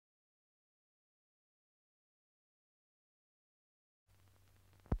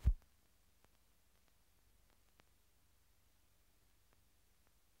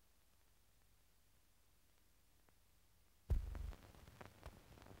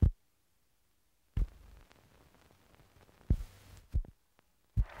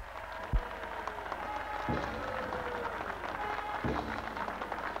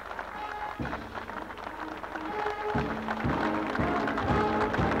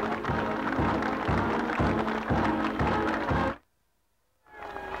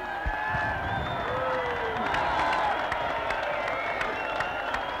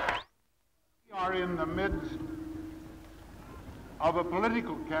of a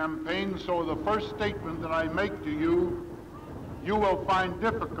political campaign, so the first statement that I make to you, you will find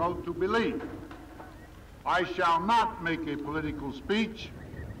difficult to believe. I shall not make a political speech.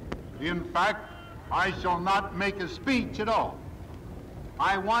 In fact, I shall not make a speech at all.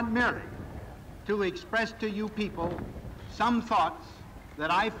 I want merely to express to you people some thoughts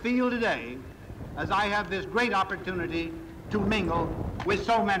that I feel today as I have this great opportunity to mingle with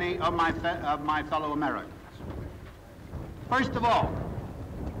so many of my fellow Americans. First of all,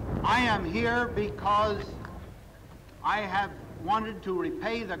 I am here because I have wanted to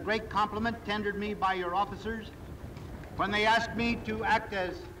repay the great compliment tendered me by your officers when they asked me to act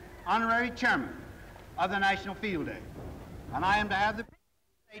as honorary chairman of the National Field Day. And I am to have the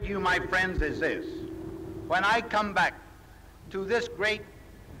say to you, my friends, is this. When I come back to this great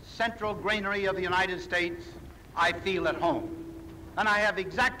central granary of the United States, I feel at home. And I have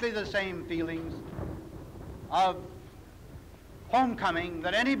exactly the same feelings of homecoming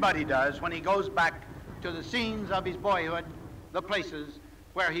that anybody does when he goes back to the scenes of his boyhood, the places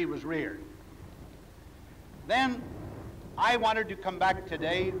where he was reared. Then I wanted to come back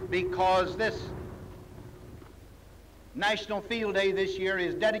today because this National Field Day this year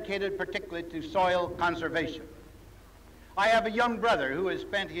is dedicated particularly to soil conservation. I have a young brother who has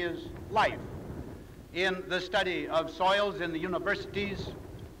spent his life in the study of soils in the universities,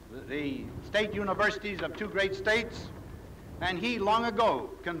 the state universities of two great states, and he long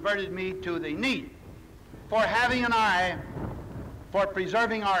ago converted me to the need for having an eye for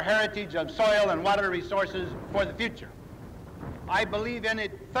preserving our heritage of soil and water resources for the future. I believe in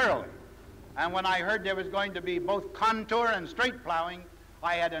it thoroughly, and when I heard there was going to be both contour and straight plowing,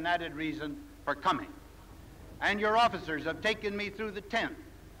 I had an added reason for coming. And your officers have taken me through the tent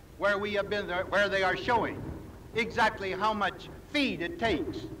where we have been there, where they are showing exactly how much feed it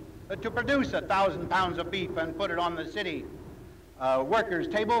takes to produce 1,000 pounds of beef and put it on the city workers'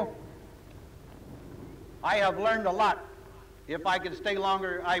 table. I have learned a lot. If I could stay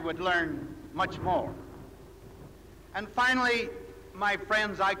longer, I would learn much more. And finally, my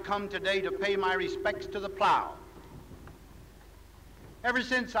friends, I come today to pay my respects to the plow. Ever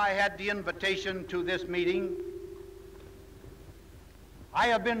since I had the invitation to this meeting, I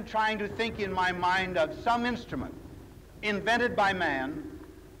have been trying to think in my mind of some instrument invented by man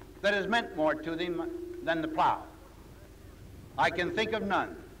that has meant more to them than the plow. I can think of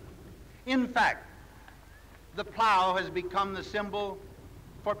none. In fact, the plow has become the symbol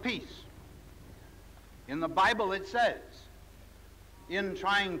for peace. In the Bible it says, in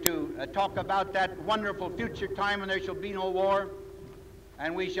trying to talk about that wonderful future time when there shall be no war,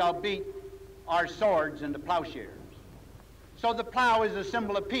 and we shall beat our swords into plowshares. So the plow is a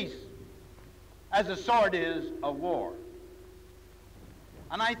symbol of peace, as a sword is of war.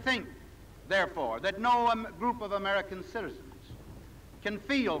 And I think, therefore, that no group of American citizens can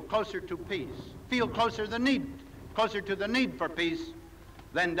feel closer to peace, feel closer to the need for peace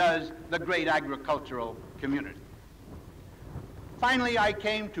than does the great agricultural community. Finally, I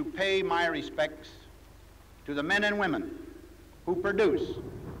came to pay my respects to the men and women who produce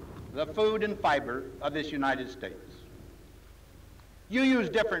the food and fiber of this United States. You use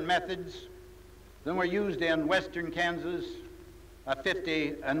different methods than were used in western Kansas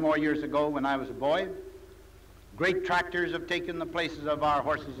 50 and more years ago when I was a boy. Great tractors have taken the places of our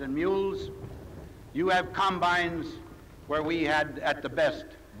horses and mules. You have combines where we had, at the best,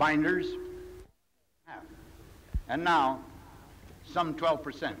 binders, and now some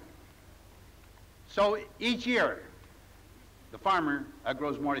 12%. So each year, the farmer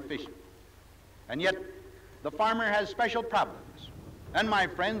grows more efficient. And yet, the farmer has special problems. And my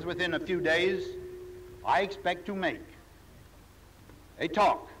friends, within a few days, I expect to make a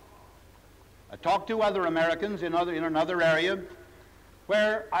talk to other Americans in another area,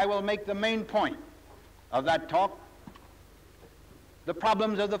 where I will make the main point of that talk the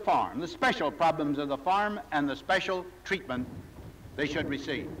problems of the farm, the special problems of the farm, and the special treatment they should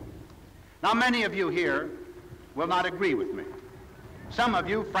receive. Now, many of you here will not agree with me. Some of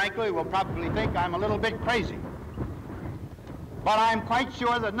you, frankly, will probably think I'm a little bit crazy. But I'm quite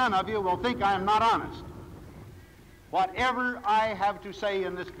sure that none of you will think I am not honest. Whatever I have to say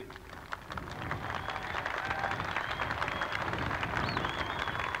in this speech,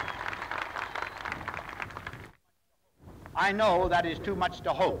 I know that is too much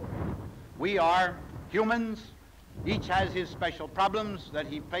to hope. We are humans. Each has his special problems that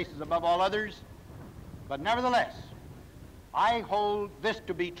he places above all others. But nevertheless, I hold this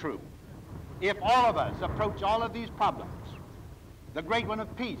to be true. If all of us approach all of these problems, the great one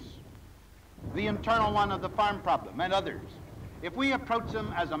of peace, the internal one of the farm problem, and others, if we approach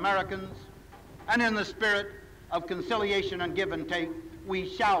them as Americans and in the spirit of conciliation and give and take, we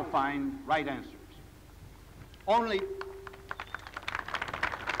shall find right answers. Only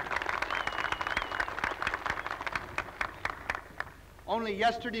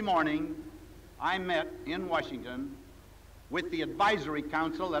yesterday morning, I met in Washington with the advisory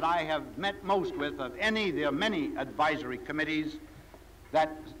council that I have met most with of any of the many advisory committees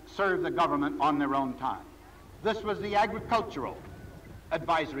that serve the government on their own time. This was the Agricultural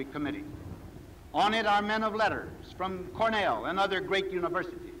Advisory Committee. On it are men of letters from Cornell and other great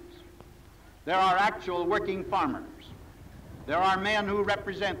universities. There are actual working farmers. There are men who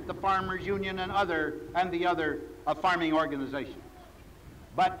represent the Farmers Union and the other farming organizations.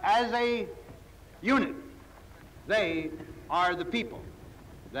 But as a unit, they are the people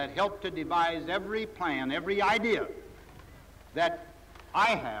that help to devise every plan, every idea that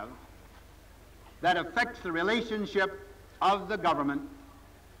I have that affects the relationship of the government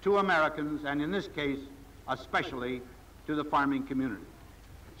to Americans, and in this case, especially to the farming community.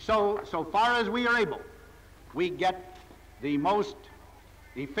 So far as we are able, we get the most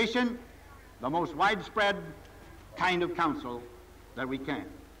efficient, the most widespread kind of counsel that we can.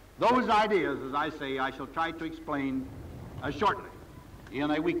 Those ideas, as I say, I shall try to explain shortly, in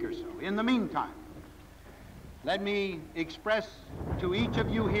a week or so. In the meantime, let me express to each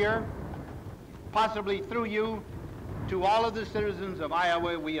of you here, possibly through you, to all of the citizens of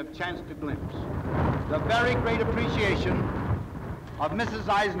Iowa we have chanced to glimpse, the very great appreciation of Mrs.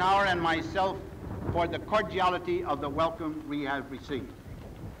 Eisenhower and myself for the cordiality of the welcome we have received.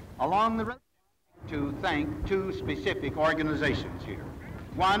 Along the road, to thank two specific organizations here.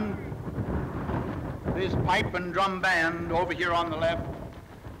 One, this pipe and drum band over here on the left,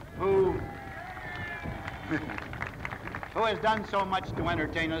 who has done so much to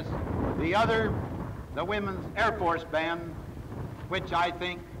entertain us. The other, the Women's Air Force Band, which I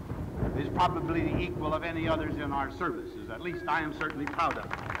think is probably the equal of any others in our services. At least I am certainly proud of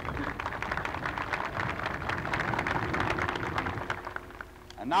it.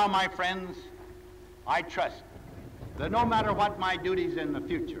 And now, my friends, I trust that no matter what my duties in the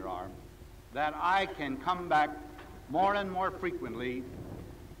future are, that I can come back more and more frequently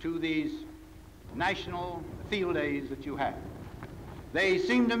to these national field days that you have. They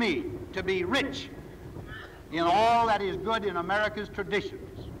seem to me to be rich in all that is good in America's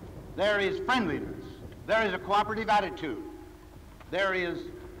traditions. There is friendliness. There is a cooperative attitude. There is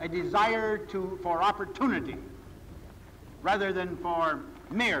a desire for opportunity rather than for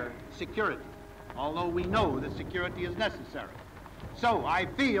mere security, although we know that security is necessary. So I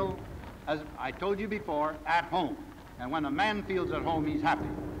feel, as I told you before, at home. And when a man feels at home, he's happy.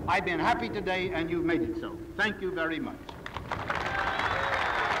 I've been happy today, and you've made it so. Thank you very much.